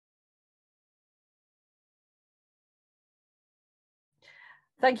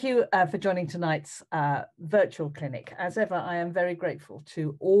Thank you for joining tonight's virtual clinic. As ever, I am very grateful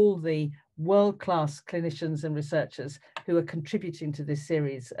to all the world-class clinicians and researchers who are contributing to this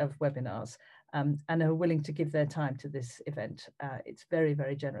series of webinars and are willing to give their time to this event. It's very,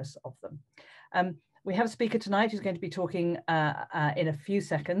 very generous of them. We have a speaker tonight who's going to be talking in a few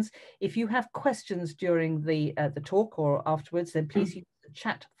seconds. If you have questions during the talk or afterwards, then please use the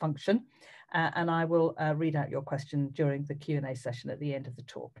chat function. And I will read out your question during the Q&A session at the end of the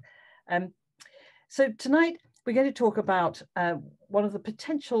talk. So tonight we're going to talk about one of the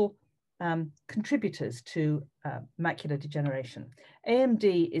potential contributors to macular degeneration.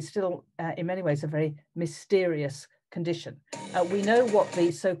 AMD is still in many ways a very mysterious condition. We know what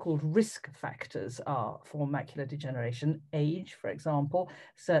the so-called risk factors are for macular degeneration: age, for example,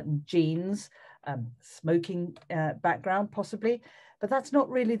 certain genes, smoking background possibly, but that's not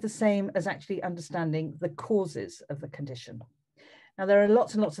really the same as actually understanding the causes of the condition. Now, there are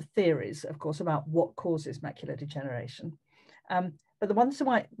lots and lots of theories, of course, about what causes macular degeneration. But the ones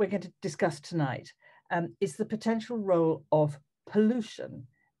that we're going to discuss tonight is the potential role of pollution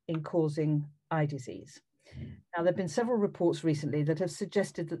in causing eye disease. Now, there have been several reports recently that have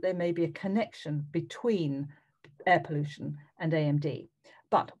suggested that there may be a connection between air pollution and AMD.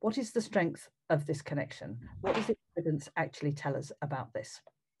 But what is the strength of this connection? What does the evidence actually tell us about this?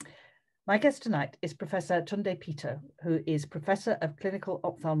 My guest tonight is Professor Tunde Peto, who is Professor of Clinical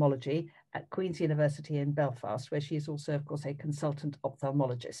Ophthalmology at Queen's University in Belfast, where she is also, of course, a consultant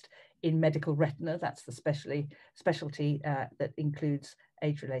ophthalmologist in medical retina. That's the specialty that includes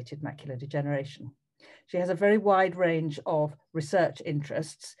age-related macular degeneration. She has a very wide range of research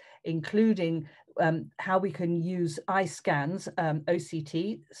interests, including how we can use eye scans,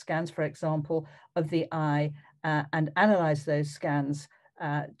 OCT scans, for example, of the eye, and analyze those scans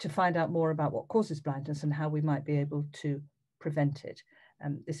to find out more about what causes blindness and how we might be able to prevent it.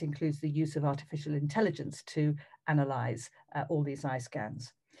 This includes the use of artificial intelligence to analyze all these eye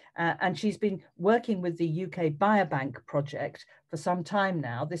scans. And she's been working with the UK Biobank project for some time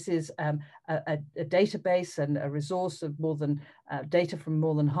now. This is a database and a resource of more than data from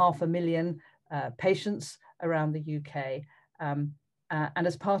more than 500,000 patients around the UK. And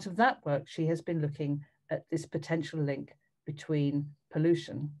as part of that work, she has been looking at this potential link between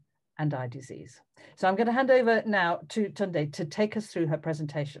pollution and eye disease. So I'm going to hand over now to Tunde to take us through her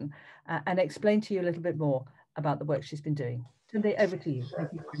presentation and explain to you a little bit more about the work she's been doing. Tunde, over to you.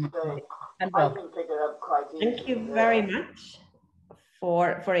 Thank you very much. And welcome. Thank you very much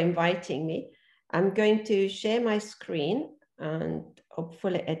for inviting me. I'm going to share my screen and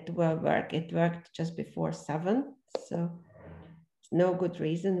hopefully it will work. It worked just before 7, so no good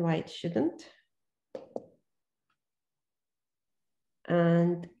reason why it shouldn't.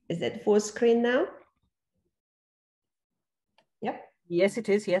 And is it full screen now? Yep. Yes, it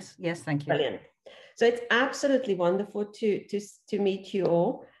is. Yes, thank you. Brilliant. So it's absolutely wonderful to meet you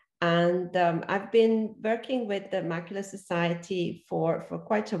all. And I've been working with the Macular Society for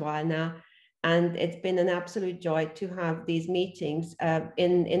quite a while now. And it's been an absolute joy to have these meetings.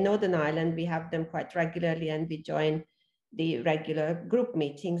 In Northern Ireland, we have them quite regularly, and we join the regular group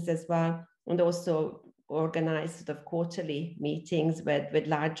meetings as well, and also organize sort of quarterly meetings with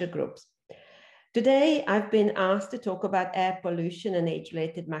larger groups. Today, I've been asked to talk about air pollution and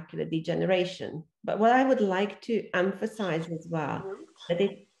age-related macular degeneration. But what I would like to emphasize as well, that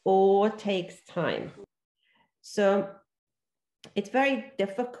it all takes time. So it's very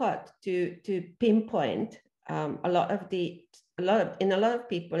difficult to pinpoint in a lot of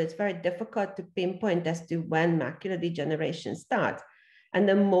people, it's very difficult to pinpoint as to when macular degeneration starts. And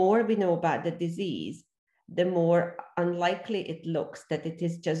the more we know about the disease, the more unlikely it looks that it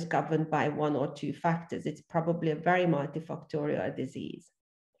is just governed by 1 or 2 factors. It's probably a very multifactorial disease.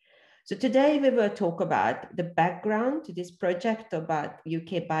 So today we will talk about the background to this project, about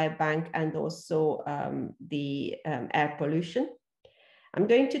UK Biobank and also the air pollution. I'm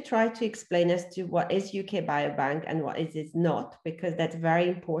going to try to explain as to what is UK Biobank and what is it not, because that's very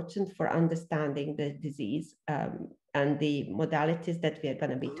important for understanding the disease and the modalities that we are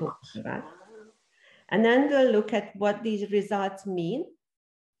going to be talking about. And then we'll look at what these results mean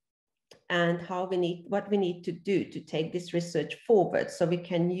and what we need to do to take this research forward so we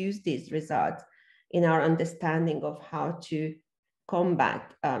can use these results in our understanding of how to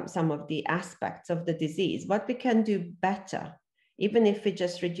combat some of the aspects of the disease. What we can do better, even if we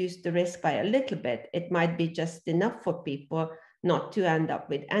just reduce the risk by a little bit, it might be just enough for people not to end up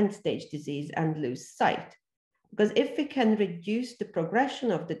with end-stage disease and lose sight. Because if we can reduce the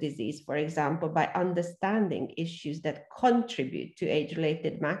progression of the disease, for example, by understanding issues that contribute to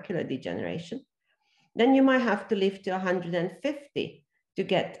age-related macular degeneration, then you might have to live to 150 to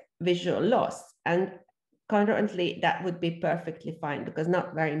get visual loss. And currently that would be perfectly fine because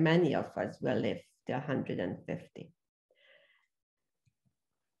not very many of us will live to 150.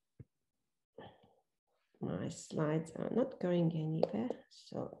 My slides are not going anywhere,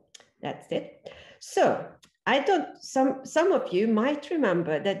 so that's it. So some of you might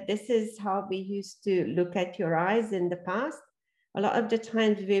remember that this is how we used to look at your eyes in the past. A lot of the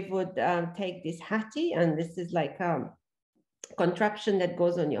times we would take this hattie, and this is like a contraption that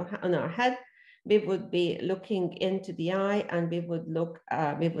goes on our head. We would be looking into the eye, and we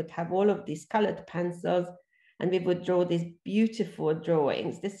would have all of these colored pencils, and we would draw these beautiful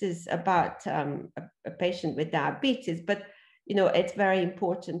drawings. This is about a patient with diabetes, but it's very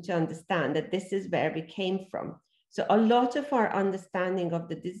important to understand that this is where we came from. So a lot of our understanding of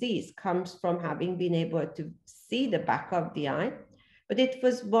the disease comes from having been able to see the back of the eye, but it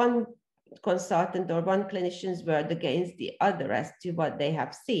was one consultant or one clinician's word against the other as to what they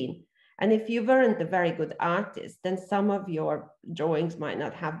have seen. And if you weren't a very good artist, then some of your drawings might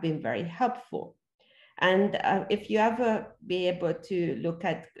not have been very helpful. And if you ever be able to look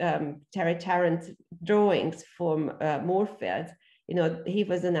at Terry Tarrant's drawings from Moorfields, he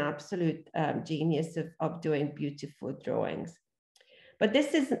was an absolute genius of doing beautiful drawings. But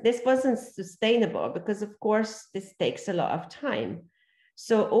this wasn't sustainable because, of course, this takes a lot of time.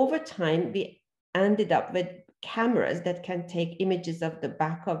 So over time, we ended up with cameras that can take images of the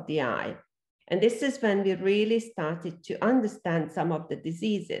back of the eye. And this is when we really started to understand some of the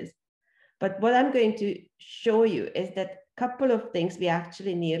diseases. But what I'm going to show you is that a couple of things we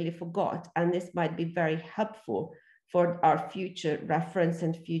actually nearly forgot, and this might be very helpful for our future reference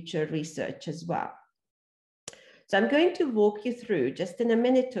and future research as well. So I'm going to walk you through just in a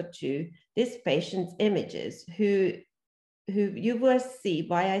minute or two, this patient's images who you will see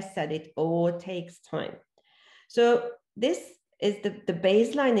why I said it all takes time. So this is the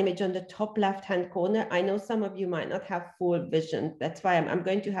baseline image on the top left-hand corner. I know some of you might not have full vision. That's why I'm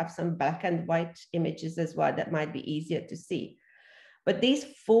going to have some black and white images as well that might be easier to see. But these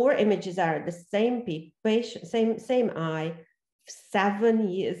 4 images are the same patient, same eye, 7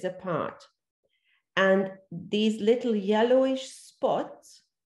 years apart. And these little yellowish spots,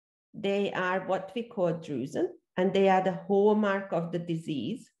 they are what we call drusen, and they are the hallmark of the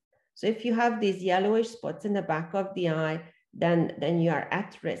disease. So if you have these yellowish spots in the back of the eye, then you are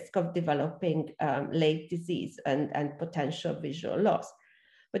at risk of developing late disease and potential visual loss.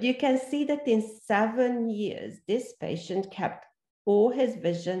 But you can see that in 7 years, this patient kept all his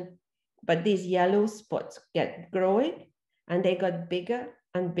vision, but these yellow spots get growing, and they got bigger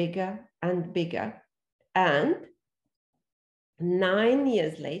and bigger and bigger. And 9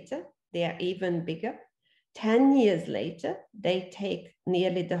 years later, they are even bigger. 10 years later, they take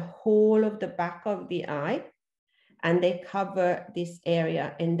nearly the whole of the back of the eye, and they cover this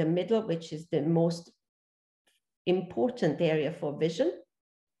area in the middle, which is the most important area for vision.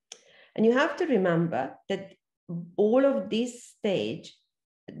 And you have to remember that all of this stage,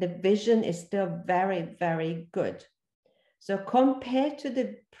 the vision is still very, very good. So compared to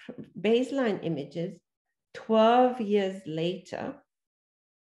the baseline images, 12 years later,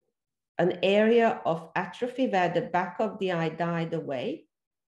 an area of atrophy where the back of the eye died away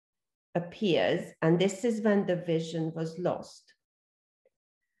appears, and this is when the vision was lost.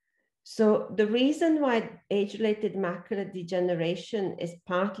 So the reason why age-related macular degeneration is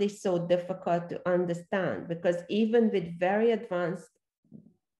partly so difficult to understand, because even with very advanced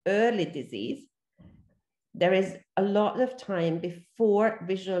early disease, there is a lot of time before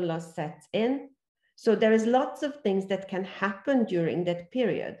visual loss sets in. So there is lots of things that can happen during that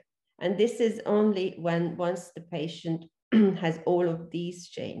period. And this is only once the patient has all of these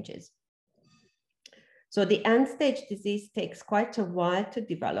changes. So the end-stage disease takes quite a while to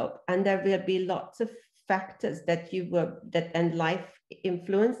develop, and there will be lots of factors and life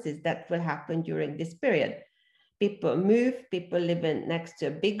influences that will happen during this period. People move, people live next to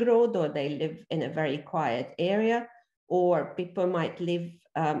a big road, or they live in a very quiet area, or people might live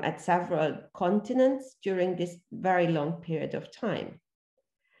at several continents during this very long period of time.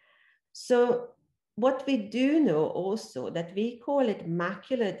 So what we do know also that we call it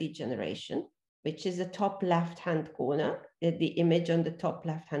macular degeneration, which is the top left-hand corner, the image on the top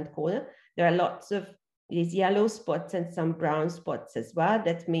left-hand corner. There are lots of these yellow spots and some brown spots as well.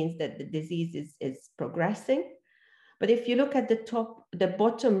 That means that the disease is progressing. But if you look at the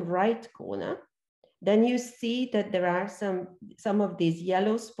bottom right corner, then you see that there are some of these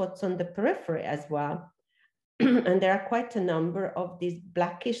yellow spots on the periphery as well. And there are quite a number of these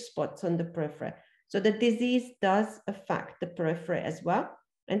blackish spots on the periphery. So the disease does affect the periphery as well.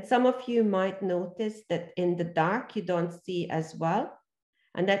 And some of you might notice that in the dark, you don't see as well.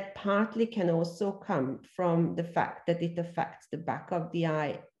 And that partly can also come from the fact that it affects the back of the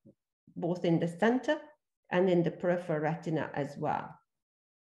eye, both in the center and in the peripheral retina as well.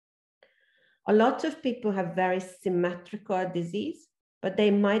 A lot of people have very symmetrical disease, but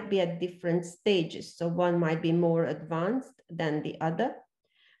they might be at different stages. So one might be more advanced than the other.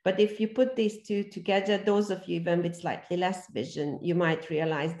 But if you put these two together, those of you even with slightly less vision, you might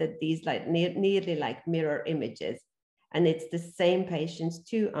realize that these like nearly like mirror images. And it's the same patient's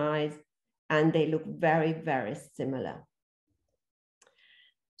two eyes, and they look very, very similar.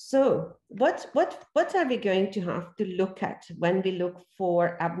 So what are we going to have to look at when we look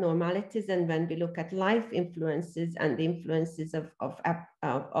for abnormalities and when we look at life influences and the influences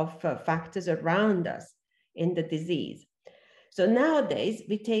of factors around us in the disease? So nowadays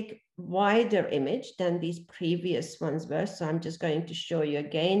we take wider image than these previous ones were. So I'm just going to show you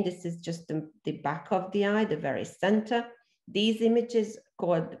again. This is just the back of the eye, the very center. These images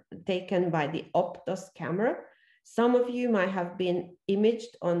got taken by the Optos camera. Some of you might have been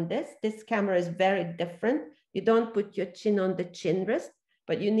imaged on this. This camera is very different. You don't put your chin on the chin rest,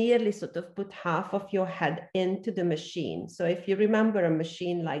 but you nearly sort of put half of your head into the machine. So if you remember a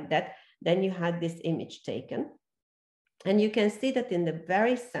machine like that, then you had this image taken. And you can see that in the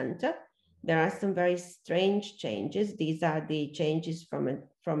very center, there are some very strange changes. These are the changes from a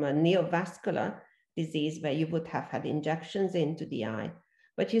neovascular disease where you would have had injections into the eye.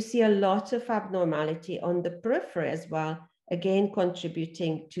 But you see a lot of abnormality on the periphery as well, again,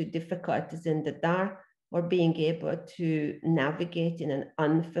 contributing to difficulties in the dark or being able to navigate in an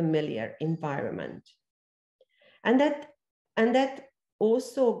unfamiliar environment. And that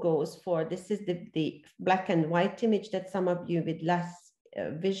also goes for, this is the black and white image that some of you with less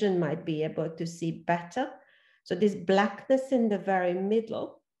vision might be able to see better. So this blackness in the very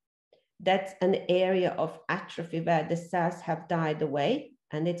middle, that's an area of atrophy where the cells have died away,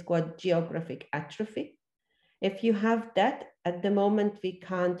 and it's called geographic atrophy. If you have that, at the moment, we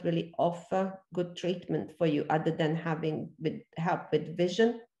can't really offer good treatment for you other than having help with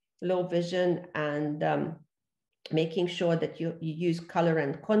vision, low vision, and making sure that you use color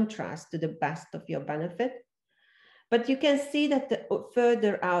and contrast to the best of your benefit. But you can see that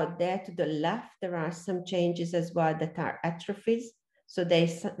further out there to the left, there are some changes as well that are atrophies. So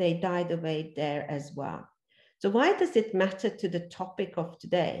they died away there as well. So why does it matter to the topic of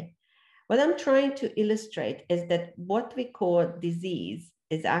today? What I'm trying to illustrate is that what we call disease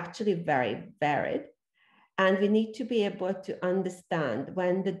is actually very varied. And we need to be able to understand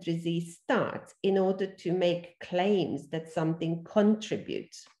when the disease starts in order to make claims that something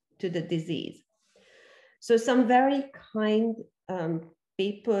contributes to the disease. So some very kind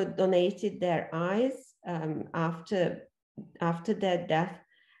people donated their eyes after their death.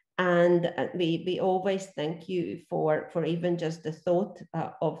 And we always thank you for even just the thought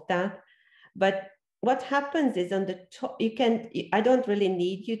of that. But what happens is on the top, I don't really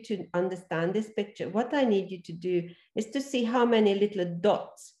need you to understand this picture. What I need you to do is to see how many little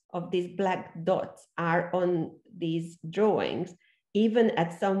dots of these black dots are on these drawings, even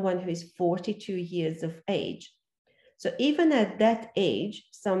at someone who is 42 years of age. So even at that age,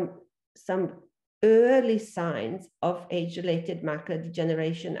 some early signs of age-related macular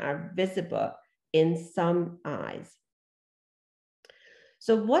degeneration are visible in some eyes.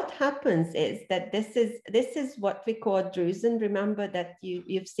 So what happens is that this is what we call drusen. Remember that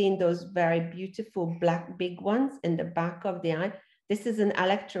you've seen those very beautiful black big ones in the back of the eye. This is an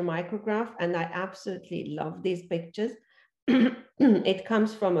electromicrograph, and I absolutely love these pictures. It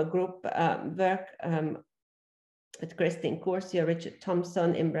comes from a group work with Christine Coursio, Richard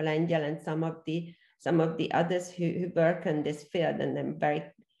Thompson, Imre Lengyel, and some of the others who work in this field, and I'm very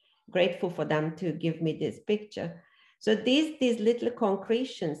grateful for them to give me this picture. So these little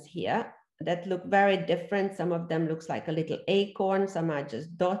concretions here that look very different. Some of them looks like a little acorn, some are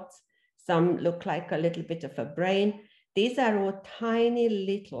just dots, some look like a little bit of a brain. These are all tiny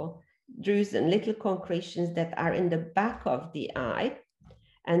little drusen, little concretions that are in the back of the eye,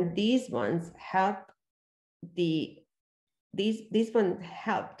 and these ones help the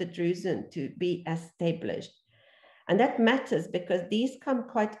drusen to be established. And that matters because these come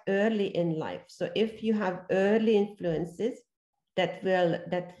quite early in life. So if you have early influences that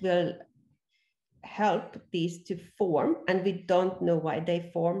will help these to form, and we don't know why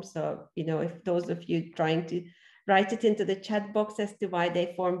they form. So, if those of you trying to write it into the chat box as to why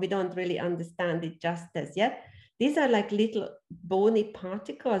they form, we don't really understand it just as yet. These are like little bony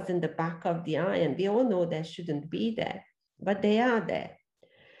particles in the back of the eye, and we all know they shouldn't be there, but they are there.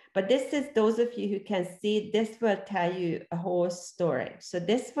 But this is, those of you who can see, this will tell you a whole story. So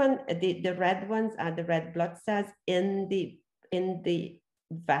this one, the red ones are the red blood cells in the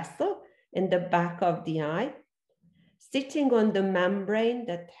vessel in the back of the eye, sitting on the membrane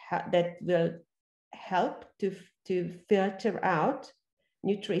that will help to filter out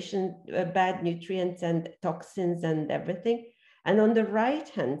bad nutrients and toxins and everything. And on the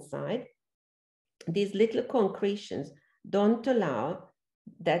right-hand side, these little concretions don't allow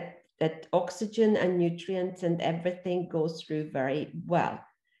that oxygen and nutrients and everything goes through very well,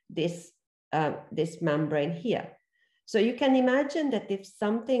 this membrane here. So you can imagine that if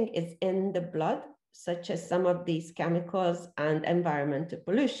something is in the blood, such as some of these chemicals and environmental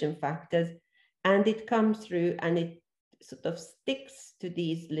pollution factors, and it comes through and it sort of sticks to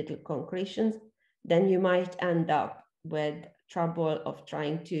these little concretions, then you might end up with trouble of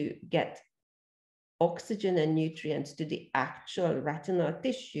trying to get oxygen and nutrients to the actual retinal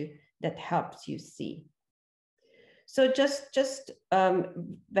tissue that helps you see. So just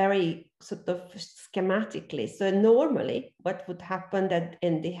very sort of schematically. So normally what would happen that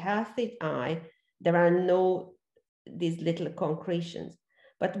in the healthy eye, there are no these little concretions.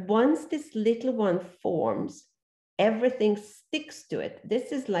 But once this little one forms, everything sticks to it.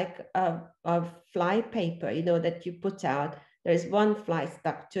 This is like a fly paper, you know, that you put out. There's one fly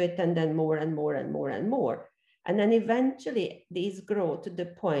stuck to it, and then more and more and more and more. And then eventually these grow to the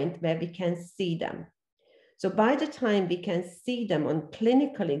point where we can see them. So by the time we can see them on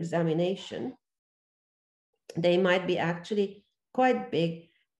clinical examination, they might be actually quite big,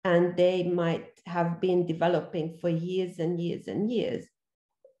 and they might have been developing for years and years and years,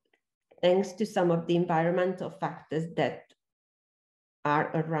 thanks to some of the environmental factors that are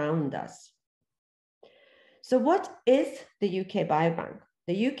around us. So what is the UK Biobank?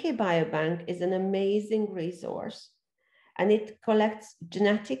 The UK Biobank is an amazing resource, and it collects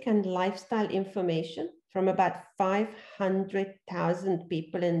genetic and lifestyle information from about 500,000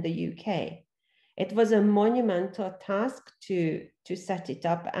 people in the UK. It was a monumental task to set it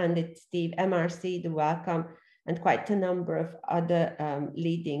up, and it's the MRC, the Wellcome, and quite a number of other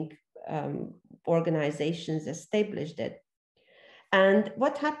leading organizations established it. And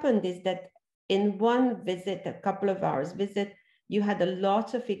what happened is that in one visit, a couple of hours visit, you had a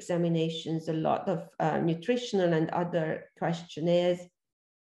lot of examinations, a lot of nutritional and other questionnaires,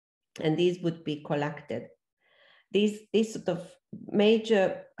 and these would be collected. These sort of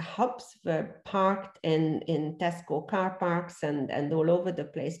major hubs were parked in Tesco car parks and all over the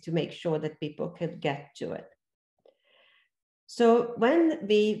place to make sure that people could get to it. So when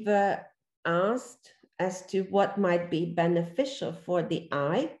we were asked as to what might be beneficial for the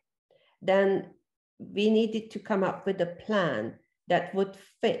eye, then we needed to come up with a plan that would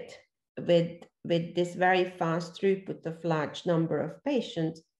fit with this very fast throughput of large number of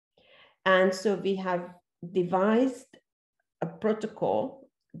patients. And so we have devised a protocol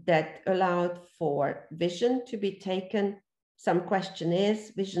that allowed for vision to be taken, some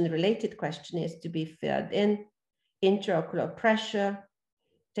questionnaires, vision-related questionnaires to be filled in, intraocular pressure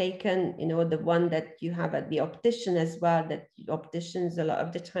taken, you know, the one that you have at the optician as well, that opticians a lot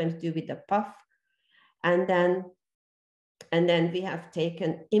of the times do with a puff. And then we have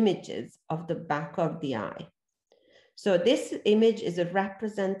taken images of the back of the eye. So this image is a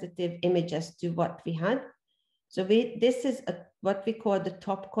representative image as to what we had. So this is what we call the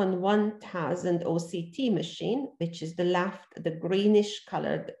Topcon 1000 OCT machine, which is the greenish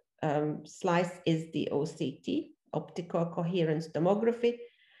colored slice is the OCT, optical coherence tomography.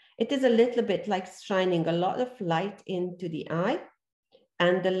 It is a little bit like shining a lot of light into the eye,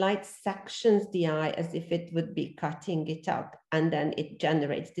 and the light sections the eye as if it would be cutting it up, and then it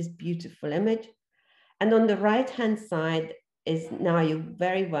generates this beautiful image. And on the right-hand side is, now you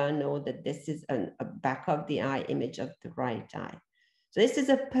very well know that this is a back of the eye image of the right eye. So this is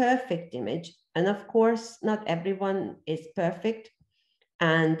a perfect image. And of course, not everyone is perfect,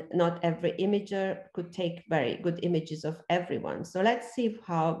 and not every imager could take very good images of everyone. So let's see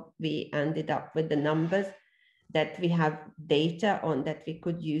how we ended up with the numbers that we have data on that we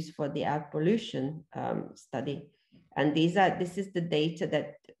could use for the air pollution study. And these are the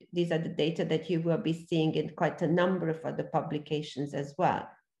data that you will be seeing in quite a number of other publications as well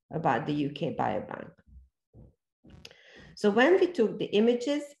about the UK Biobank. So when we took the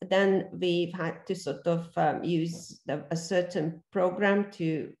images, then we've had to sort of use a certain program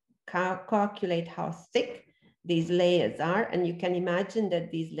to calculate how thick these layers are. And you can imagine that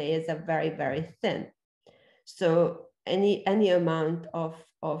these layers are very, very thin. So any amount of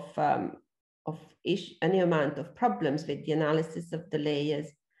problems with the analysis of the layers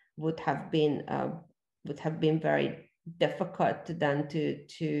would have been very difficult then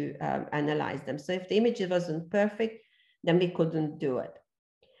to analyze them. So if the image wasn't perfect, then we couldn't do it.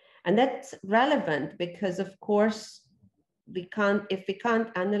 And that's relevant because, of course, if we can't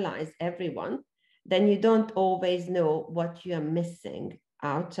analyze everyone, then you don't always know what you are missing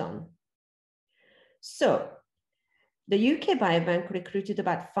out on. So the UK Biobank recruited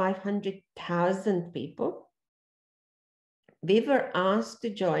about 500,000 people. We were asked to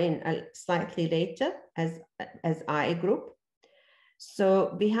join slightly later as I group.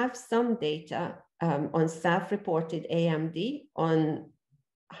 So we have some data on self-reported AMD on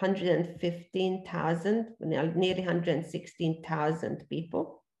 115,000, nearly 116,000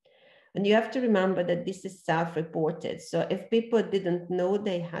 people. And you have to remember that this is self-reported. So if people didn't know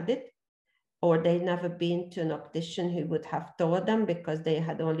they had it, or they'd never been to an optician who would have told them because they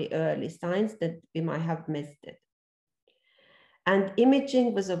had only early signs, that we might have missed it. And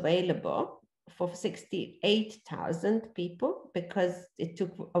imaging was available for 68,000 people because it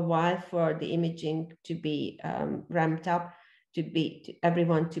took a while for the imaging to be ramped up,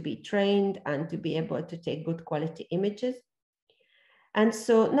 everyone to be trained and to be able to take good quality images. And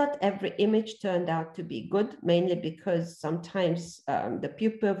so not every image turned out to be good, mainly because sometimes the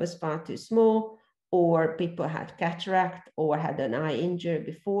pupil was far too small, or people had cataract or had an eye injury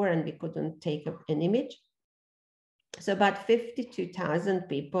before and we couldn't take an image. So about 52,000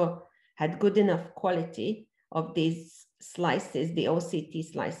 people had good enough quality of these slices, the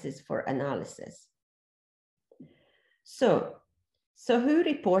OCT slices for analysis. So who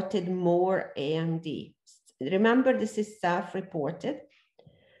reported more AMD? Remember, this is self-reported.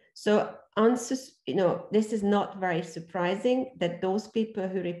 So this is not very surprising that those people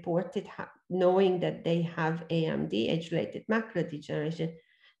who reported knowing that they have AMD, age-related macular degeneration,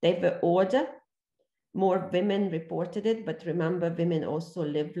 they were older. More women reported it, but remember, women also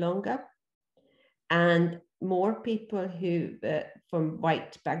live longer. And more people who from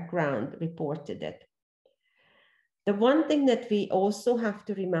white background reported it. The one thing that we also have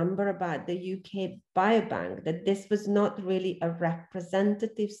to remember about the UK Biobank, that this was not really a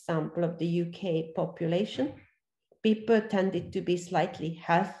representative sample of the UK population. People tended to be slightly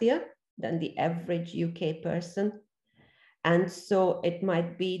healthier than the average UK person. And so it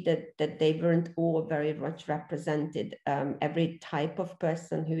might be that they weren't all very much represented. Every type of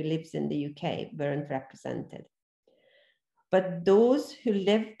person who lives in the UK weren't represented. But those who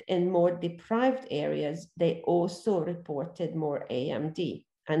lived in more deprived areas, they also reported more AMD.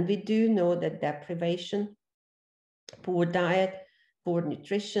 And we do know that deprivation, poor diet, poor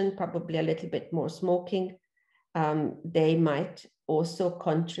nutrition, probably a little bit more smoking, they might also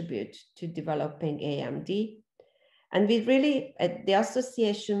contribute to developing AMD. And we really, the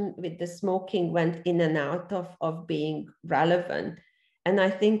association with the smoking went in and out of being relevant. And I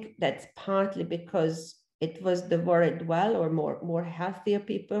think that's partly because it was the worried well or more healthier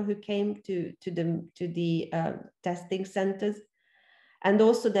people who came to the testing centers. And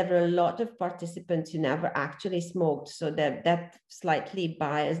also there were a lot of participants who never actually smoked. So that slightly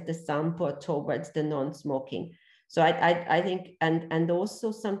biased the sample towards the non-smoking. So I think, and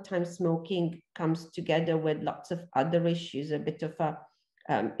also sometimes smoking comes together with lots of other issues, a bit of a,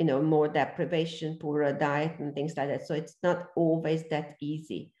 more deprivation, poorer diet and things like that. So it's not always that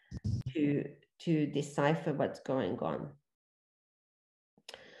easy to decipher what's going on.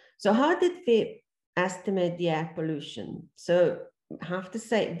 So how did we estimate the air pollution? So I have to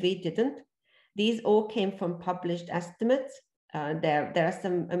say we didn't. These all came from published estimates. There are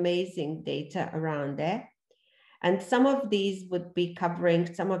some amazing data around there. And some of these would be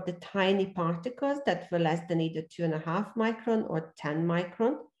covering some of the tiny particles that were less than either 2.5 micron or 10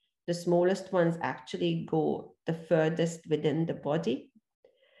 micron. The smallest ones actually go the furthest within the body.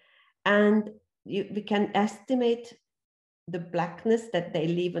 And we can estimate the blackness that they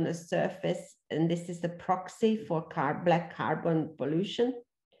leave on a surface. And this is the proxy for black carbon pollution,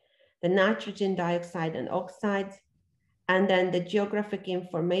 the nitrogen dioxide and oxides, and then the geographic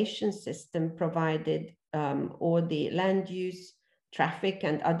information system provided all the land use, traffic,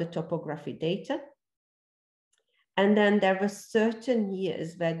 and other topography data. And then there were certain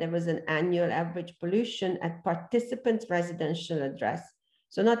years where there was an annual average pollution at participants' residential address.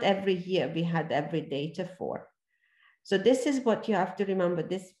 So not every year we had every data for. So this is what you have to remember,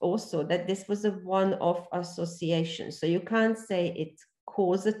 this also, that this was a one-off association. So you can't say it's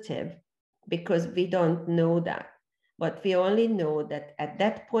causative because we don't know that. But we only know that at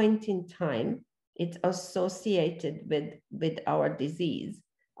that point in time, it's associated with our disease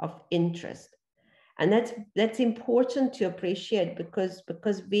of interest. And that's important to appreciate because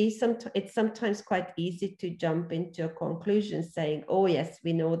it's sometimes quite easy to jump into a conclusion saying, oh yes,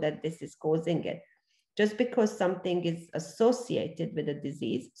 we know that this is causing it. Just because something is associated with a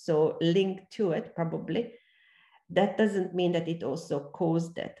disease, so linked to it probably, that doesn't mean that it also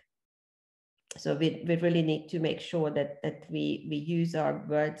caused it. So we really need to make sure that we use our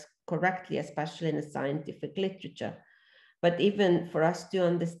words correctly, especially in the scientific literature. But even for us to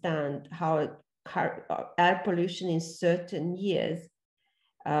understand how air pollution in certain years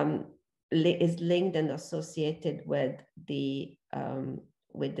is linked and associated with the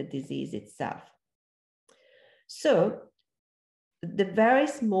disease itself. So the very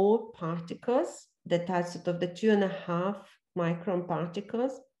small particles that are sort of the 2.5 micron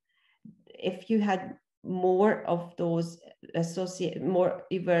particles, if you had more of those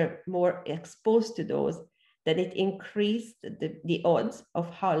you were more exposed to those, then it increased the odds of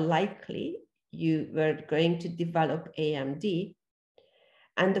how likely you were going to develop AMD,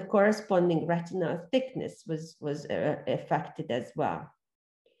 and the corresponding retinal thickness was affected as well.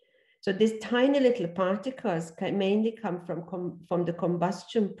 So these tiny little particles mainly come from the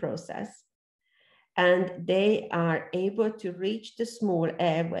combustion process, and they are able to reach the small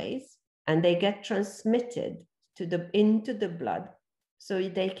airways, and they get transmitted into the blood, so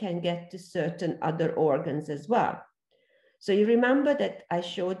they can get to certain other organs as well. So you remember that I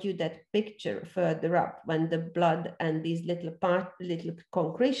showed you that picture further up when the blood and these little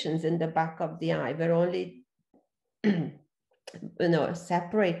concretions in the back of the eye were only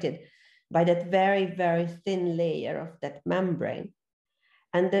separated by that very, very thin layer of that membrane.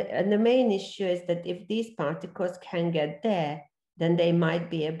 And the main issue is that if these particles can get there, then they might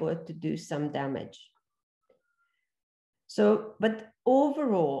be able to do some damage. So, but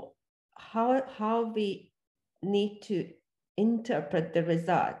overall, how we need to interpret the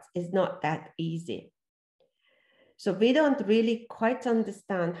results is not that easy. So we don't really quite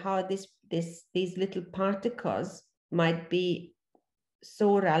understand how these little particles might be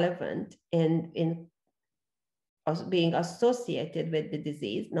so relevant in being associated with the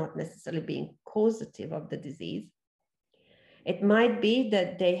disease, not necessarily being causative of the disease. It might be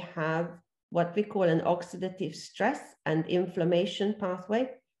that they have what we call an oxidative stress and inflammation pathway.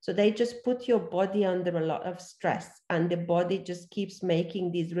 So they just put your body under a lot of stress, and the body just keeps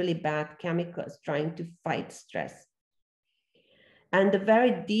making these really bad chemicals trying to fight stress. And a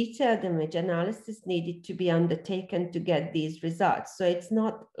very detailed image analysis needed to be undertaken to get these results. So it's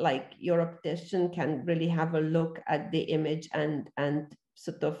not like your optician can really have a look at the image and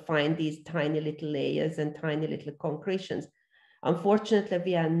sort of find these tiny little layers and tiny little concretions. Unfortunately,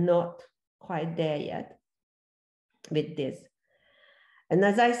 we are not quite there yet with this. And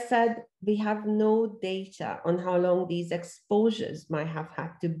as I said, we have no data on how long these exposures might have had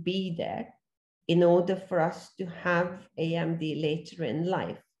to be there in order for us to have AMD later in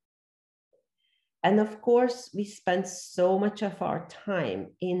life. And of course, we spend so much of our time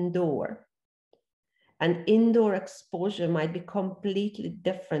indoor, and indoor exposure might be completely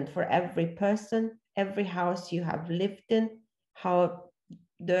different for every person, every house you have lived in, how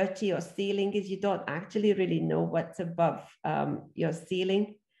dirty your ceiling is. You don't actually really know what's above your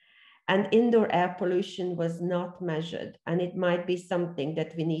ceiling. And indoor air pollution was not measured, and it might be something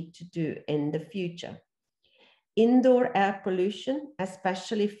that we need to do in the future. Indoor air pollution,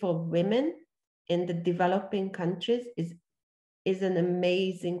 especially for women in the developing countries, is an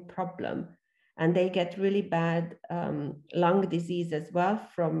amazing problem. And they get really bad lung disease as well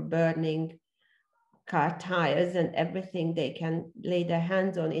from burning car tires and everything they can lay their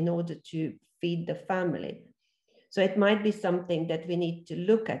hands on in order to feed the family. So it might be something that we need to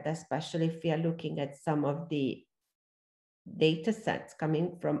look at, especially if we are looking at some of the data sets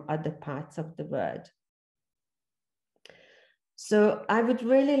coming from other parts of the world. So I would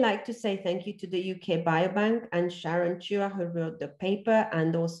really like to say thank you to the UK Biobank and Sharon Chua, who wrote the paper,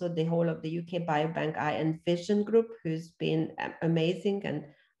 and also the whole of the UK Biobank Eye and Vision group, who's been amazing, and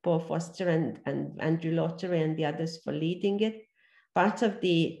Paul Foster and Andrew Lottery and the others for leading it. Part of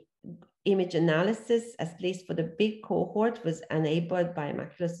the image analysis, at least for the big cohort, was enabled by a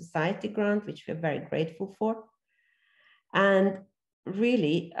Macular Society grant, which we're very grateful for. And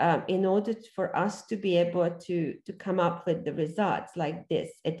really, in order for us to be able to come up with the results like this,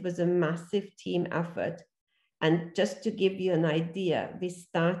 it was a massive team effort. And just to give you an idea, we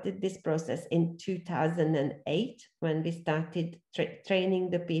started this process in 2008 when we started training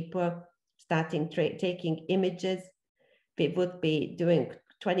the people, starting taking images. We would be doing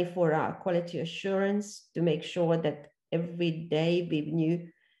 24-hour quality assurance to make sure that every day we knew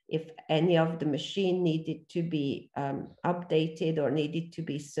if any of the machine needed to be updated or needed to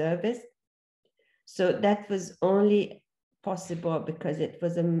be serviced. So that was only possible because it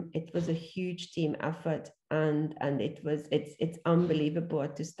was a huge team effort, and it's unbelievable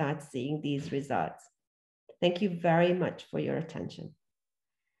to start seeing these results. Thank you very much for your attention.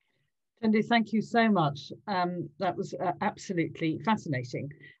 Tunde, thank you so much. That was absolutely fascinating.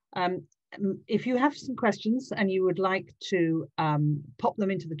 if you have some questions and you would like to pop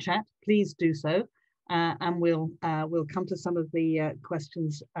them into the chat, please do so, and we'll come to some of the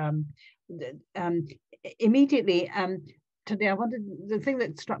questions immediately. Today, I wondered, the thing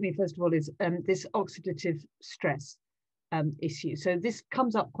that struck me first of all is this oxidative stress issue. So this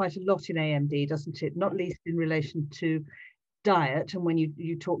comes up quite a lot in AMD, doesn't it? Not least in relation to diet, and when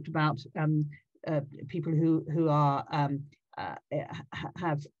you talked about people who are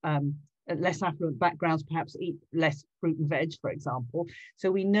have less affluent backgrounds, perhaps eat less fruit and veg, for example.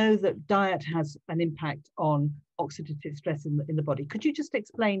 So we know that diet has an impact on oxidative stress in the body. Could you just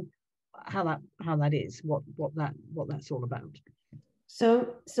explain how that is, what that's all about?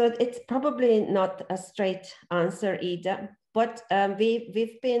 So it's probably not a straight answer either, but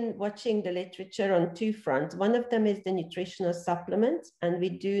we've been watching the literature on two fronts. One of them is the nutritional supplements, and we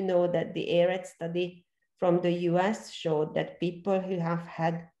do know that the ARED study from the US showed that people who have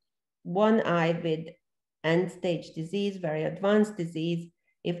had one eye with end-stage disease, very advanced disease,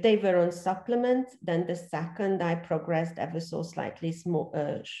 if they were on supplements, then the second eye progressed ever so slightly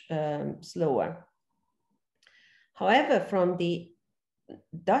slower. However, from the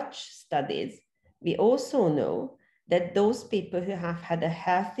Dutch studies, we also know that those people who have had a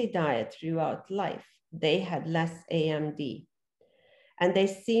healthy diet throughout life, they had less AMD. And they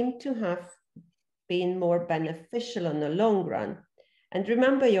seem to have been more beneficial in the long run. And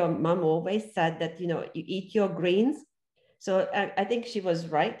remember, your mom always said that, you eat your greens. So I think she was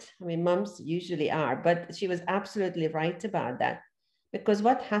right. I mean, moms usually are, but she was absolutely right about that. Because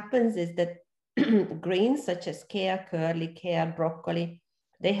what happens is that greens such as kale, curly, kale, broccoli,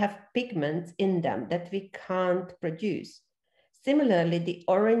 they have pigments in them that we can't produce. Similarly, the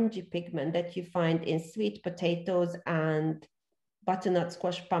orangey pigment that you find in sweet potatoes and butternut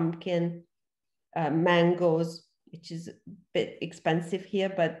squash, pumpkin, mangoes, which is a bit expensive here,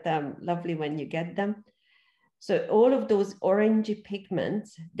 but lovely when you get them. So all of those orangey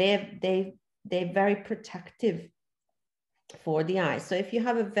pigments, they're very protective for the eye. So if you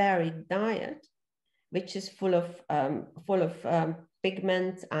have a varied diet, which is full of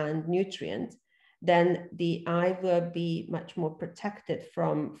pigments and nutrients, then the eye will be much more protected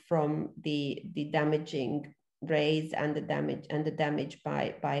from the damaging rays and the damage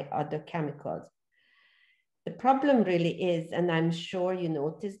by other chemicals. The problem really is, and I'm sure you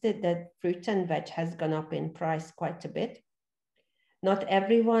noticed it, that fruit and veg has gone up in price quite a bit. Not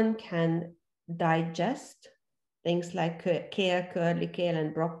everyone can digest things like kale, curly kale,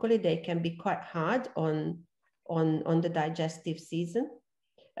 and broccoli. They can be quite hard on the digestive system.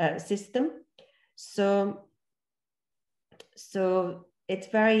 So it's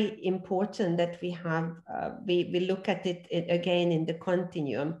very important that we look at it again in the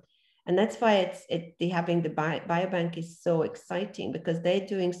continuum. And that's why having the biobank is so exciting, because they're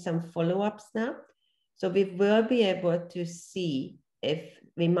doing some follow-ups now. So we will be able to see if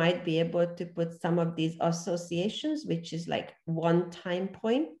we might be able to put some of these associations, which is like one time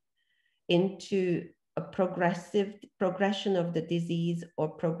point, into a progression of the disease or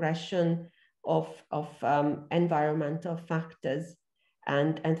progression of environmental factors,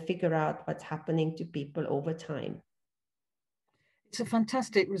 and figure out what's happening to people over time. It's a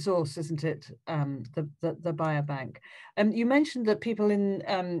fantastic resource, isn't it? The biobank. You mentioned that people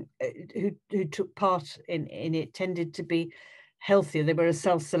who took part in it tended to be healthier. They were a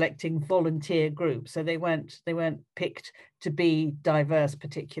self-selecting volunteer group, so they weren't picked to be diverse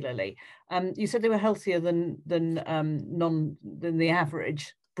particularly. You said they were healthier than the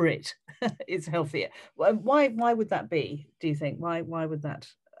average Brit is healthier. Why would that be? Do you think? Why would that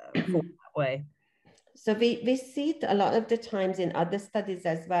fall that way? So we see it a lot of the times in other studies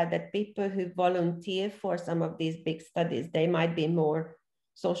as well, that people who volunteer for some of these big studies, they might be more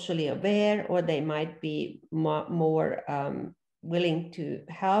socially aware, or they might be more willing to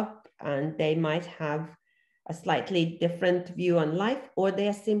help, and they might have a slightly different view on life, or they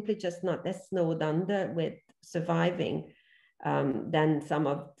are simply just not as snowed under with surviving than some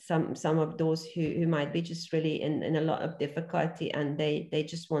of those who might be just really in a lot of difficulty, and they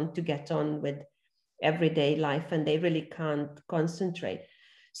just want to get on with everyday life, and they really can't concentrate.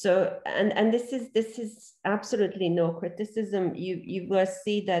 So, and this is absolutely no criticism. You will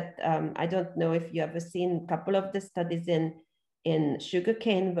see that I don't know if you ever seen a couple of the studies in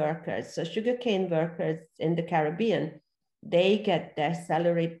sugarcane workers. So sugarcane workers in the Caribbean, they get their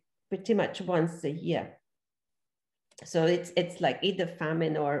salary pretty much once a year. So it's like either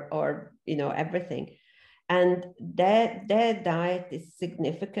famine or everything. And their diet is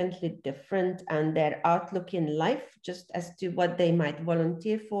significantly different, and their outlook in life, just as to what they might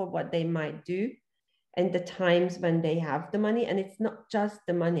volunteer for, what they might do, in the times when they have the money. And it's not just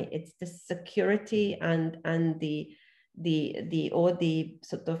the money, it's the security and all the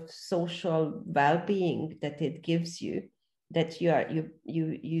sort of social well-being that it gives you, that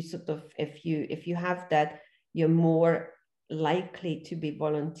you sort of, if you have that, you're more likely to be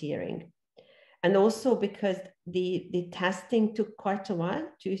volunteering. And also because the testing took quite a while,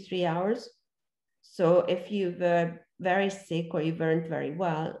 2-3 hours. So if you were very sick or you weren't very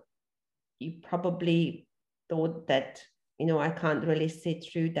well, you probably thought that, I can't really sit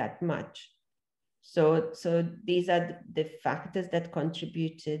through that much. So these are the factors that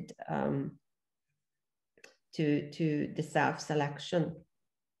contributed to the self-selection.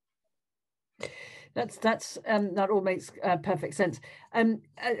 That all makes perfect sense.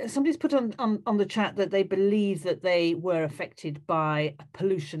 Somebody's put on the chat that they believe that they were affected by a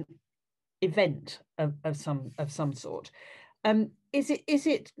pollution event of some sort. Is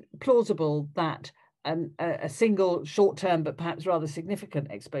it plausible that a single short-term but perhaps rather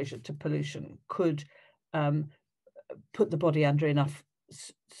significant exposure to pollution could put the body under enough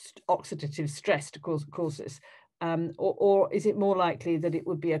oxidative stress to cause this? Or is it more likely that it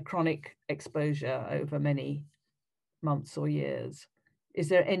would be a chronic exposure over many months or years? Is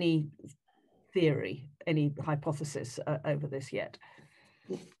there any theory, any hypothesis over this yet?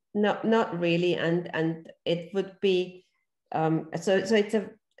 No, not really. And it would be, so it's a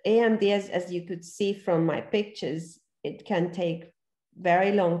AMD, as you could see from my pictures, it can take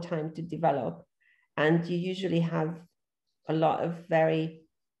very long time to develop. And you usually have a lot of very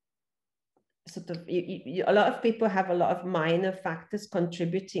sort of, a lot of people have a lot of minor factors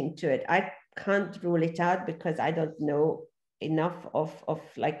contributing to it. I can't rule it out because I don't know enough of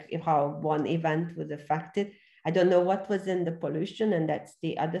like how one event would affect it. I don't know what was in the pollution, and that's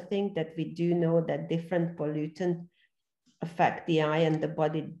the other thing, that we do know that different pollutants affect the eye and the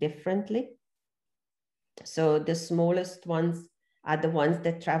body differently. So the smallest ones are the ones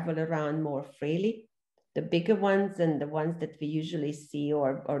that travel around more freely. The bigger ones and the ones that we usually see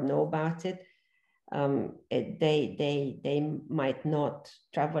or know about it, they might not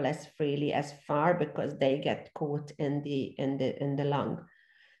travel as freely as far because they get caught in the lung.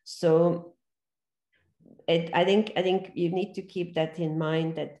 So I think you need to keep that in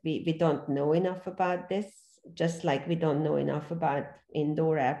mind, that we don't know enough about this, just like we don't know enough about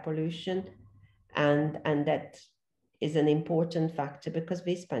indoor air pollution, and that is an important factor because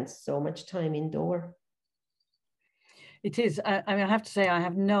we spend so much time indoor. It is. I mean, I have to say, I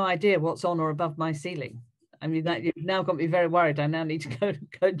have no idea what's on or above my ceiling. I mean, that you've now got me very worried. I now need to go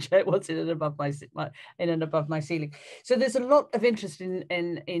and check what's in and above my ceiling. So there's a lot of interest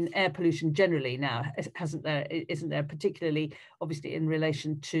in air pollution generally now, hasn't there? Isn't there? Particularly, obviously, in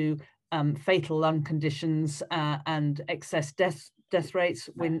relation to fatal lung conditions and excess death rates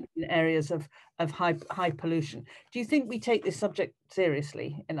in areas of high pollution. Do you think we take this subject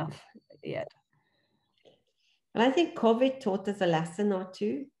seriously enough yet? And I think COVID taught us a lesson or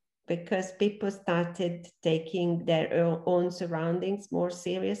two, because people started taking their own surroundings more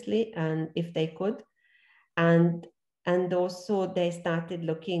seriously, and if they could, and also they started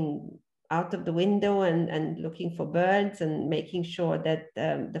looking out of the window and looking for birds and making sure that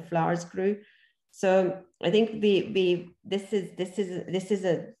the flowers grew. So I think this is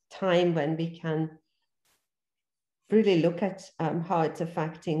a time when we can really look at how it's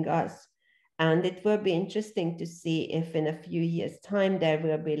affecting us. And it will be interesting to see if in a few years' time there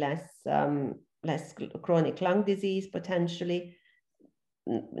will be less chronic lung disease potentially,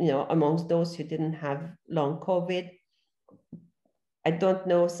 amongst those who didn't have long COVID. I don't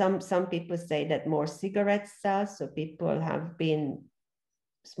know. Some people say that more cigarettes sell, so people have been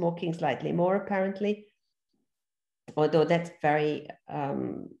smoking slightly more apparently, although that's very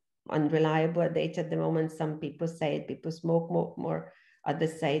unreliable data at the moment. Some people say people smoke more.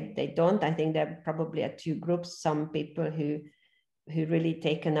 Others say they don't. I think there probably are two groups: some people who really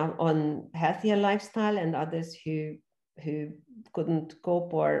taken on healthier lifestyle, and others who couldn't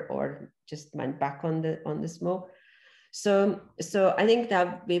cope or just went back on the smoke. So I think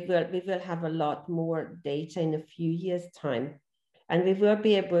that we will have a lot more data in a few years' time, and we will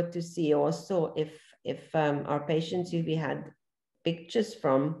be able to see also if our patients who we had pictures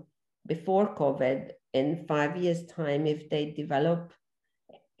from before COVID, in 5 years' time, if they develop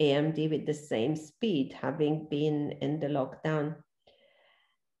AMD with the same speed, having been in the lockdown.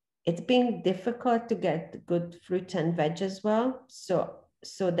 It's been difficult to get good fruit and veg as well.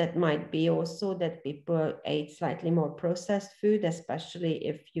 So that might be also that people ate slightly more processed food, especially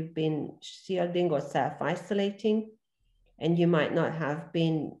if you've been shielding or self-isolating, and you might not have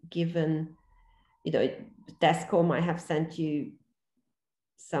been given, Tesco might have sent you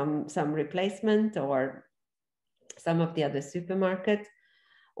some replacement or some of the other supermarkets.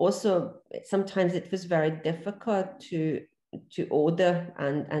 Also, sometimes it was very difficult to order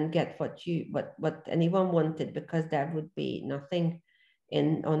and get what anyone wanted, because there would be nothing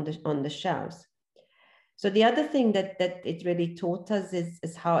on the shelves. So the other thing that it really taught us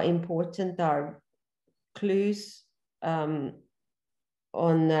is how important are clues on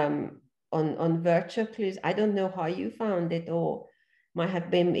virtual clues. I don't know how you found it, or might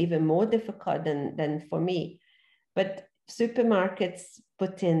have been even more difficult than for me. But supermarkets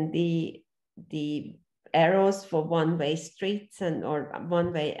put in the arrows for one-way streets or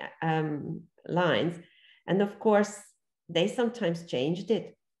one-way lines, and of course they sometimes changed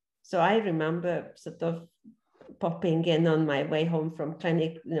it. So I remember sort of popping in on my way home from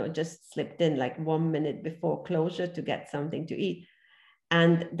clinic, just slipped in like 1 minute before closure to get something to eat.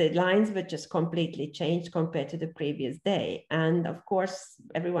 And the lines were just completely changed compared to the previous day. And of course,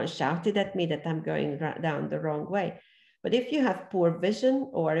 everyone shouted at me that I'm going down the wrong way. But if you have poor vision,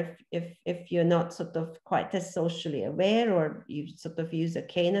 or if you're not sort of quite as socially aware, or you sort of use a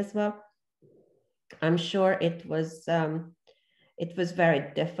cane as well, I'm sure it was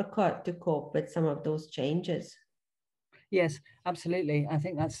very difficult to cope with some of those changes. Yes, absolutely. I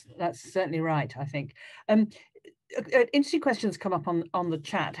think that's certainly right. I think interesting questions come up on the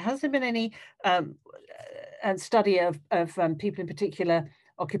chat. Has there been any study of people in particular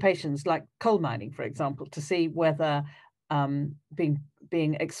occupations like coal mining, for example, to see whether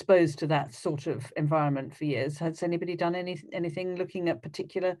being exposed to that sort of environment for years, has anybody done anything looking at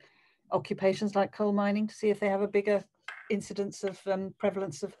particular occupations like coal mining to see if they have a bigger incidence of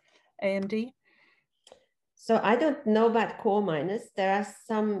prevalence of AMD? So I don't know about coal miners. There are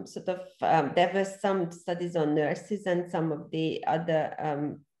some sort of, there were some studies on nurses and some of the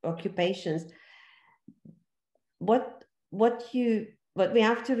other occupations. What we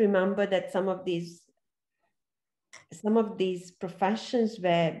have to remember that some of these professions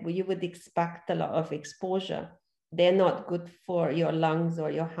where you would expect a lot of exposure, they're not good for your lungs or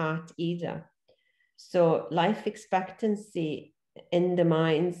your heart either. So life expectancy in the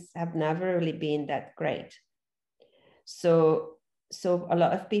mines have never really been that great. So a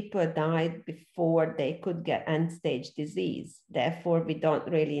lot of people died before they could get end-stage disease. Therefore, we don't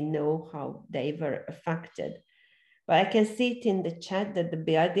really know how they were affected. But I can see it in the chat that the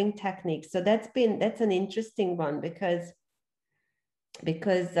building techniques. So that's an interesting one because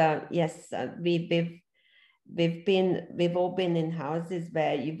yes, we've all been in houses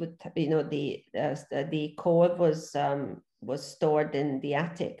where you would, the coal was stored in the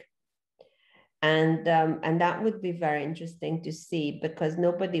attic. And that would be very interesting to see, because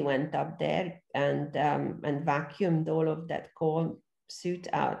nobody went up there and vacuumed all of that coal soot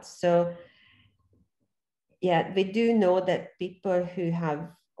out. So yeah, we do know that people who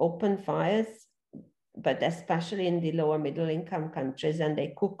have open fires, but especially in the lower middle income countries, and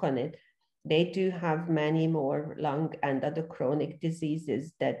they cook on it, they do have many more lung and other chronic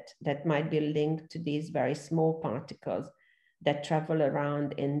diseases that might be linked to these very small particles that travel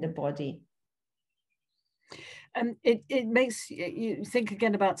around in the body. It makes you think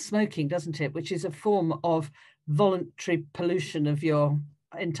again about smoking, doesn't it? Which is a form of voluntary pollution of your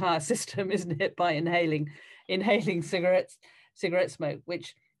entire system, isn't it? By inhaling cigarette smoke,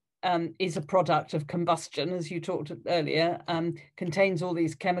 which is a product of combustion, as you talked earlier, contains all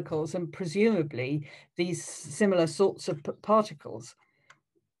these chemicals and presumably these similar sorts of particles.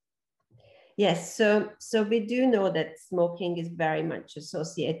 Yes, so we do know that smoking is very much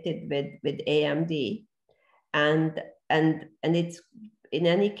associated with AMD. And it's, in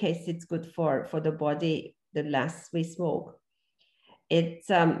any case, it's good for the body the less we smoke. It's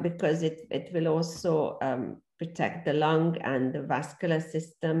because it will also protect the lung and the vascular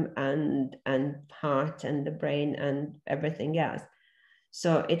system and heart and the brain and everything else.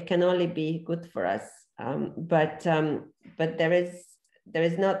 So it can only be good for us. But there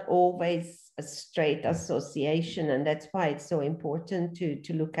is not always a straight association, and that's why it's so important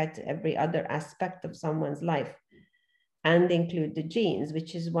to look at every other aspect of someone's life and include the genes,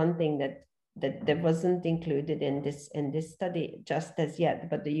 which is one thing that wasn't included in this study just as yet.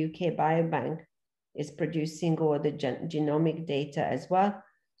 But the UK Biobank is producing all the genomic data as well,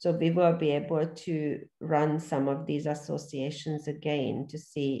 so we will be able to run some of these associations again to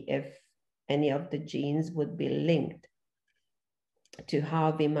see if any of the genes would be linked to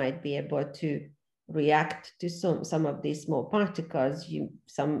how we might be able to react to some of these small particles.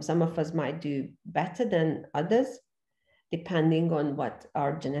 Some of us might do better than others, depending on what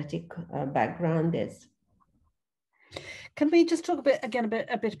our genetic background is. Can we just talk a bit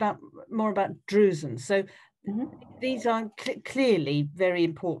more about drusen? So These are clearly very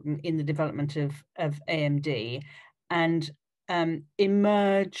important in the development of AMD and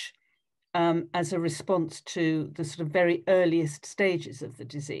emerge as a response to the sort of very earliest stages of the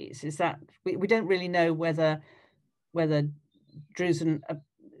disease. Is that we don't really know whether drusen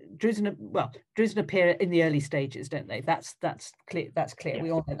appear in the early stages, don't they? That's clear. That's clear. Yeah.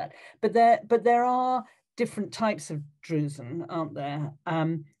 We all know that. But there are different types of drusen, aren't there?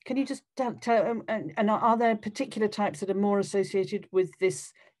 Can you just tell? And are there particular types that are more associated with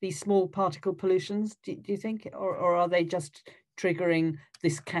these small particle pollutions? Do you think, or are they just triggering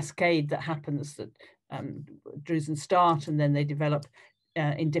this cascade that happens that drusen start and then they develop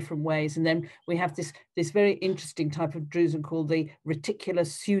in different ways? And then we have this very interesting type of drusen called the reticular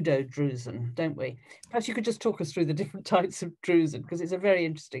pseudodrusen, don't we? Perhaps you could just talk us through the different types of drusen, because it's a very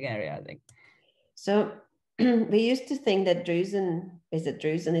interesting area, I think. So we used to think that drusen is a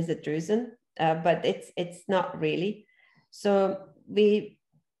drusen, but it's not really. So we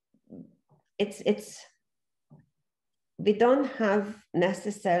don't have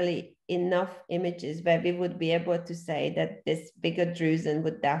necessarily enough images where we would be able to say that this bigger drusen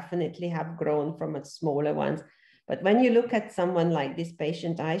would definitely have grown from a smaller ones. But when you look at someone like this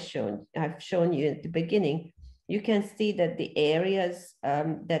patient I've shown you at the beginning, you can see that the areas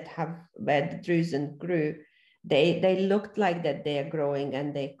where the drusen grew, they looked like that they're growing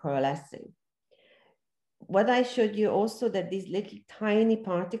and they're coalescing. What I showed you also, that these little tiny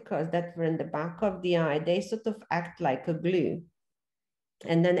particles that were in the back of the eye, they sort of act like a glue.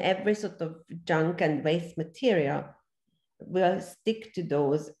 And then every sort of junk and waste material will stick to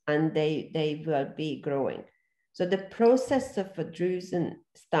those and they will be growing. So the process of a drusen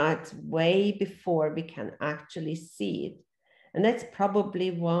starts way before we can actually see it. And that's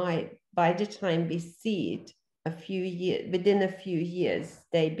probably why by the time we see it, within a few years,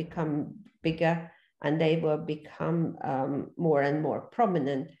 they become bigger and they will become more and more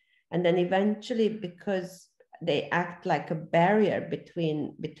prominent. And then eventually, because they act like a barrier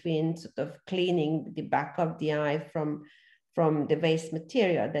between sort of cleaning the back of the eye from the waste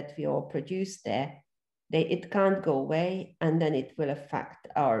material that we all produce there, it can't go away, and then it will affect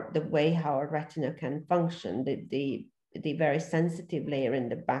the way how our retina can function, the very sensitive layer in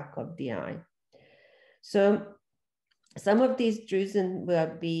the back of the eye. So some of these drusen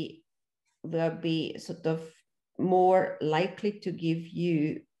will be sort of more likely to give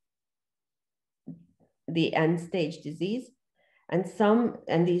you the end stage disease, and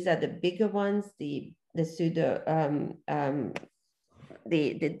these are the bigger ones, the pseudo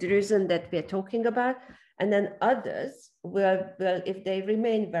the drusen that we're talking about. And then others will, if they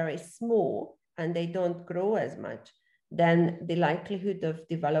remain very small and they don't grow as much, then the likelihood of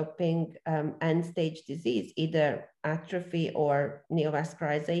developing end-stage disease, either atrophy or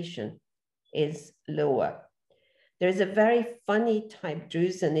neovascularization, is lower. There's a very funny type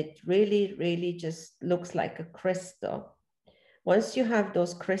drusen. It really, really just looks like a crystal. Once you have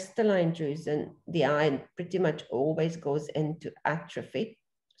those crystalline drusen, the eye pretty much always goes into atrophy.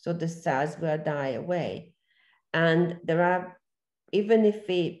 So the cells will die away. And there are, even if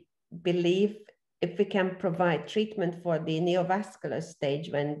we can provide treatment for the neovascular stage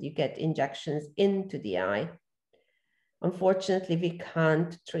when you get injections into the eye, unfortunately, we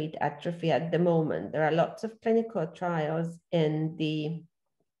can't treat atrophy at the moment. There are lots of clinical trials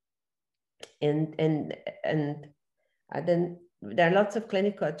there are lots of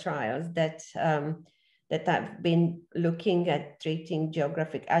clinical trials that have been looking at treating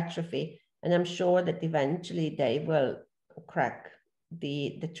geographic atrophy, and I'm sure that eventually they will crack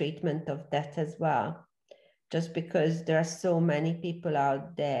the treatment of that as well, just because there are so many people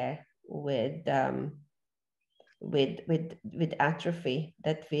out there with atrophy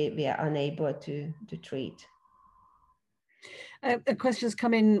that we are unable to treat. A question's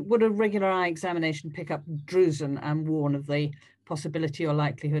come in: would a regular eye examination pick up drusen and warn of the possibility or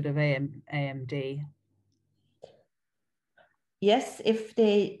likelihood of AMD? Yes, if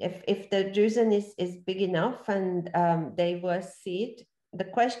the drusen is big enough and they will see it. The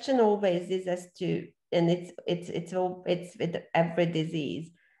question always is as to, and it's with every disease,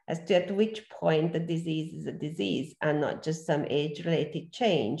 as to at which point the disease is a disease and not just some age-related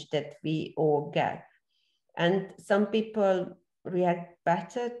change that we all get. And some people react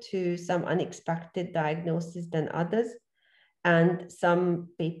better to some unexpected diagnosis than others. And some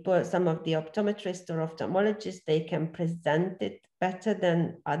of the optometrists or ophthalmologists, they can present it better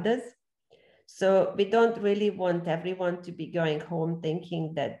than others. So we don't really want everyone to be going home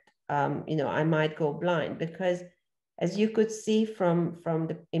thinking that, I might go blind, because as you could see from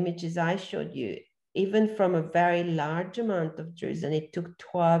the images I showed you, even from a very large amount of drusen, it took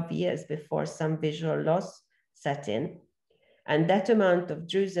 12 years before some visual loss set in. And that amount of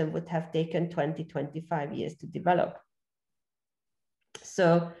drusen would have taken 20, 25 years to develop.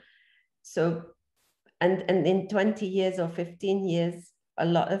 And in 20 years or 15 years, a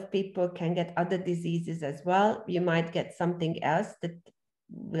lot of people can get other diseases as well. You might get something else that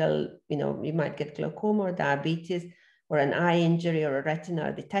will, you might get glaucoma or diabetes or an eye injury or a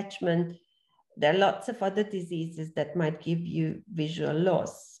retinal detachment. There are lots of other diseases that might give you visual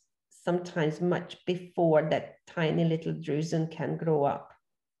loss, sometimes much before that tiny little drusen can grow up.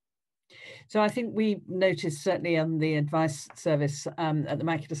 So I think we noticed, certainly on the advice service at the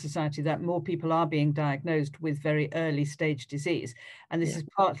Macular Society, that more people are being diagnosed with very early stage disease. And this is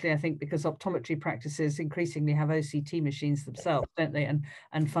partly, I think, because optometry practices increasingly have OCT machines themselves, don't they? And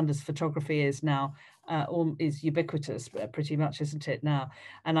fundus photography is now is ubiquitous, pretty much, isn't it now?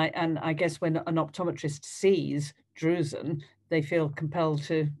 And I guess when an optometrist sees drusen, they feel compelled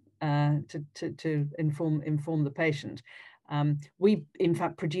to inform the patient. We, in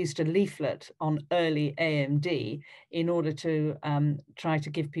fact, produced a leaflet on early AMD in order to try to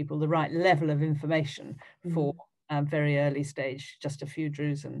give people the right level of information for very early stage, just a few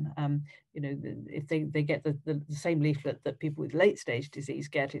drusen. If they get the same leaflet that people with late stage disease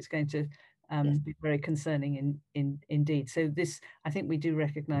get, it's going to be very concerning indeed. So this, I think we do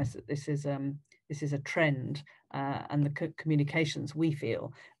recognize that this is a trend, and the communications we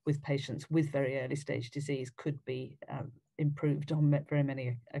feel with patients with very early stage disease could be improved on very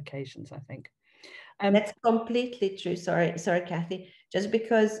many occasions, I think. That's completely true. Sorry, Kathy. Just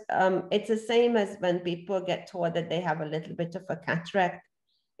because it's the same as when people get told that they have a little bit of a cataract.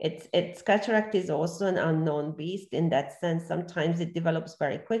 It's cataract is also an unknown beast in that sense. Sometimes it develops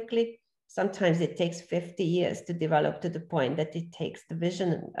very quickly. Sometimes it takes 50 years to develop to the point that it takes the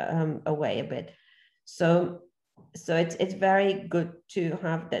vision away a bit. So it's very good to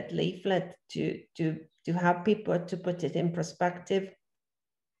have that leaflet to have people to put it in perspective.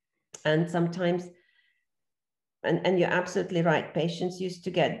 And sometimes, and you're absolutely right, patients used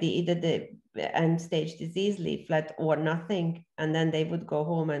to get either the end stage disease leaflet or nothing, and then they would go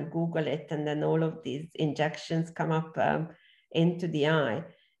home and Google it, and then all of these injections come up into the eye,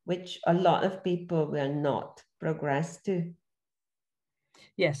 which a lot of people will not progress to.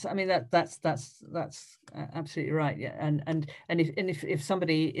 Yes, I mean that's absolutely right. Yeah, and if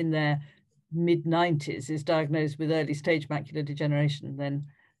somebody in their mid-90s is diagnosed with early stage macular degeneration, then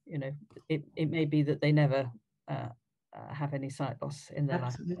it may be that they never have any sight loss in their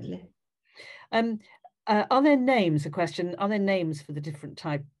life. Absolutely. Are there names? A question: are there names for the different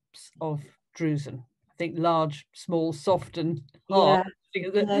types of drusen? I think large, small, soft, and hard.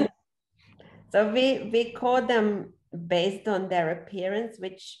 Yeah. So we call them based on their appearance,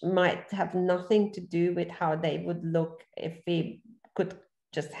 which might have nothing to do with how they would look if we could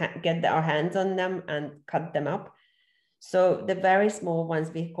just get our hands on them and cut them up. So the very small ones,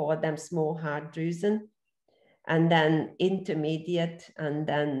 we call them small hard drusen, and then intermediate, and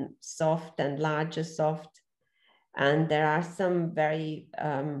then soft and larger soft. And there are some very,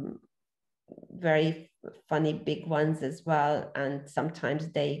 very funny big ones as well. And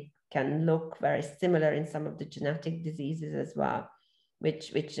sometimes they can look very similar in some of the genetic diseases as well,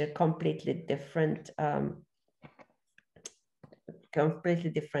 which are completely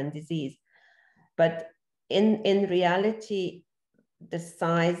different disease. But in reality, the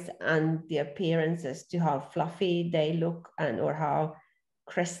size and the appearance as to how fluffy they look or how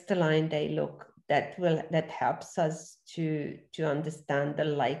crystalline they look, that helps us to understand the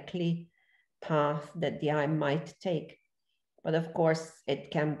likely path that the eye might take. But of course,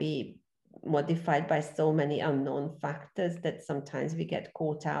 it can be modified by so many unknown factors that sometimes we get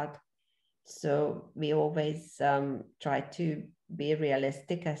caught out. So we always try to be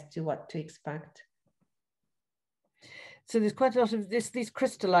realistic as to what to expect. So there's quite a lot of these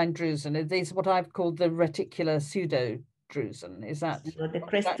crystalline drusen. These what I've called the reticular pseudo drusen. Is that the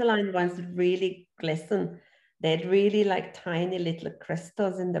crystalline ones really glisten? They're really like tiny little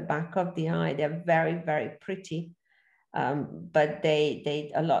crystals in the back of the eye. They're very, very pretty. But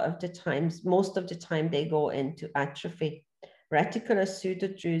they a lot of the times, most of the time, they go into atrophy. Reticular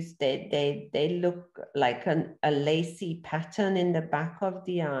pseudodrusen, they look like a lacy pattern in the back of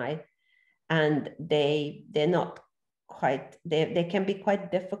the eye, and they're not quite, they can be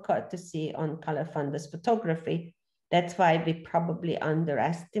quite difficult to see on color fundus photography. That's why we probably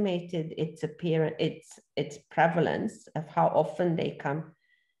underestimated its appearance, its prevalence of how often they come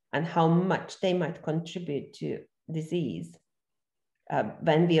and how much they might contribute to disease.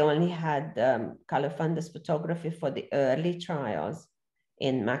 When we only had color fundus photography for the early trials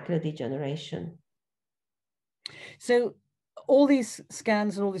in macular degeneration. So all these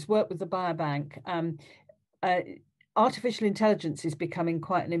scans and all this work with the biobank, artificial intelligence is becoming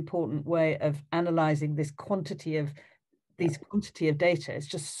quite an important way of analyzing this quantity of data. It's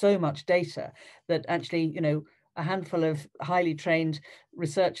just so much data that actually, you know, a handful of highly trained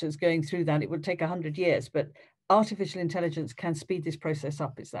researchers going through that, it would take 100 years, but artificial intelligence can speed this process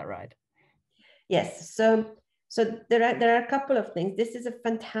up. Is that right? Yes. So there are a couple of things. This is a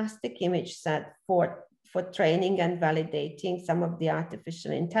fantastic image set for training and validating some of the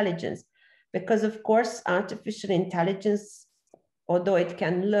artificial intelligence, because of course artificial intelligence, although it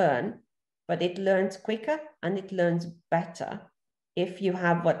can learn, but it learns quicker and it learns better if you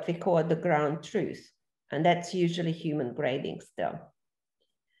have what we call the ground truth, and that's usually human grading still.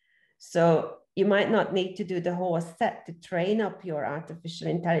 So you might not need to do the whole set to train up your artificial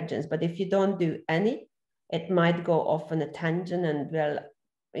intelligence, but if you don't do any, it might go off on a tangent and will,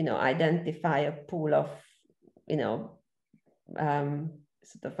 you know, identify a pool of, you know,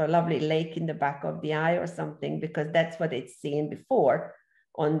 sort of a lovely lake in the back of the eye or something, because that's what it's seen before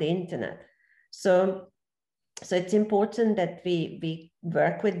on the internet. So it's important that we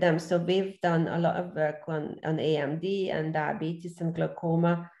work with them. So we've done a lot of work on AMD and diabetes and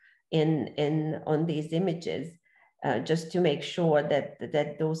glaucoma on these images, just to make sure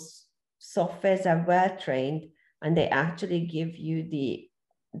that those softwares are well trained and they actually give you the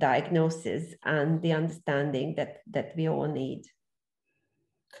diagnosis and the understanding that we all need.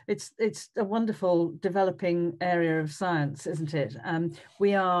 It's a wonderful developing area of science, isn't it?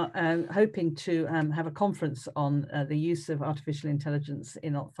 We are hoping to have a conference on the use of artificial intelligence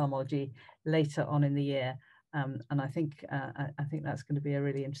in ophthalmology later on in the year, and I think that's going to be a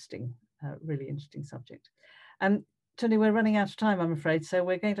really interesting subject. Tunde, we're running out of time, I'm afraid, so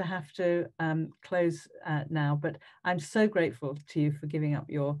we're going to have to close now. But I'm so grateful to you for giving up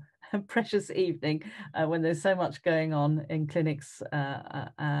your precious evening when there's so much going on in clinics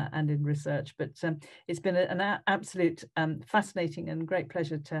and in research. But it's been an absolute fascinating and great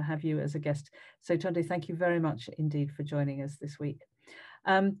pleasure to have you as a guest. So Tunde, thank you very much indeed for joining us this week.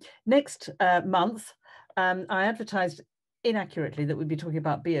 Next month, I advertised inaccurately that we'd be talking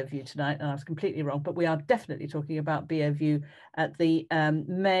about Beovu tonight, and I was completely wrong, but we are definitely talking about Beovu at the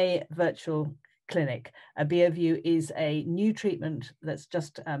May virtual clinic. Beovu is a new treatment that's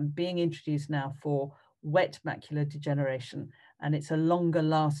just being introduced now for wet macular degeneration, and it's a longer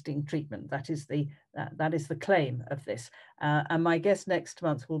lasting treatment. That is the claim of this. And my guest next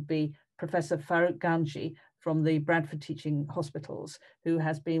month will be Professor Farooq Ganji from the Bradford Teaching Hospitals, who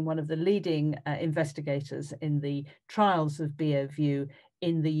has been one of the leading investigators in the trials of Beovu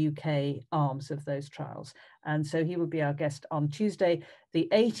in the UK arms of those trials. And so he will be our guest on Tuesday, the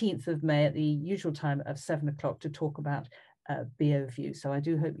 18th of May at the usual time of 7 o'clock to talk about Beovu. So I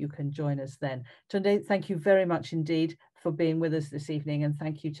do hope you can join us then. Tunde, thank you very much indeed for being with us this evening, and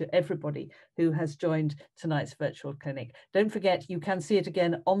thank you to everybody who has joined tonight's virtual clinic. Don't forget, you can see it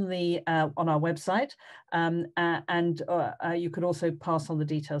again on the on our website, and you can also pass on the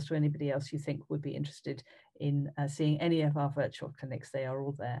details to anybody else you think would be interested in seeing any of our virtual clinics. They are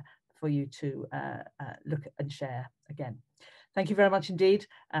all there for you to look and share again. Thank you very much indeed.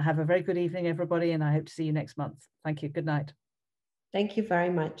 Have a very good evening, everybody, and I hope to see you next month. Thank you. Good night. Thank you very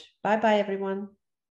much. Bye-bye, everyone.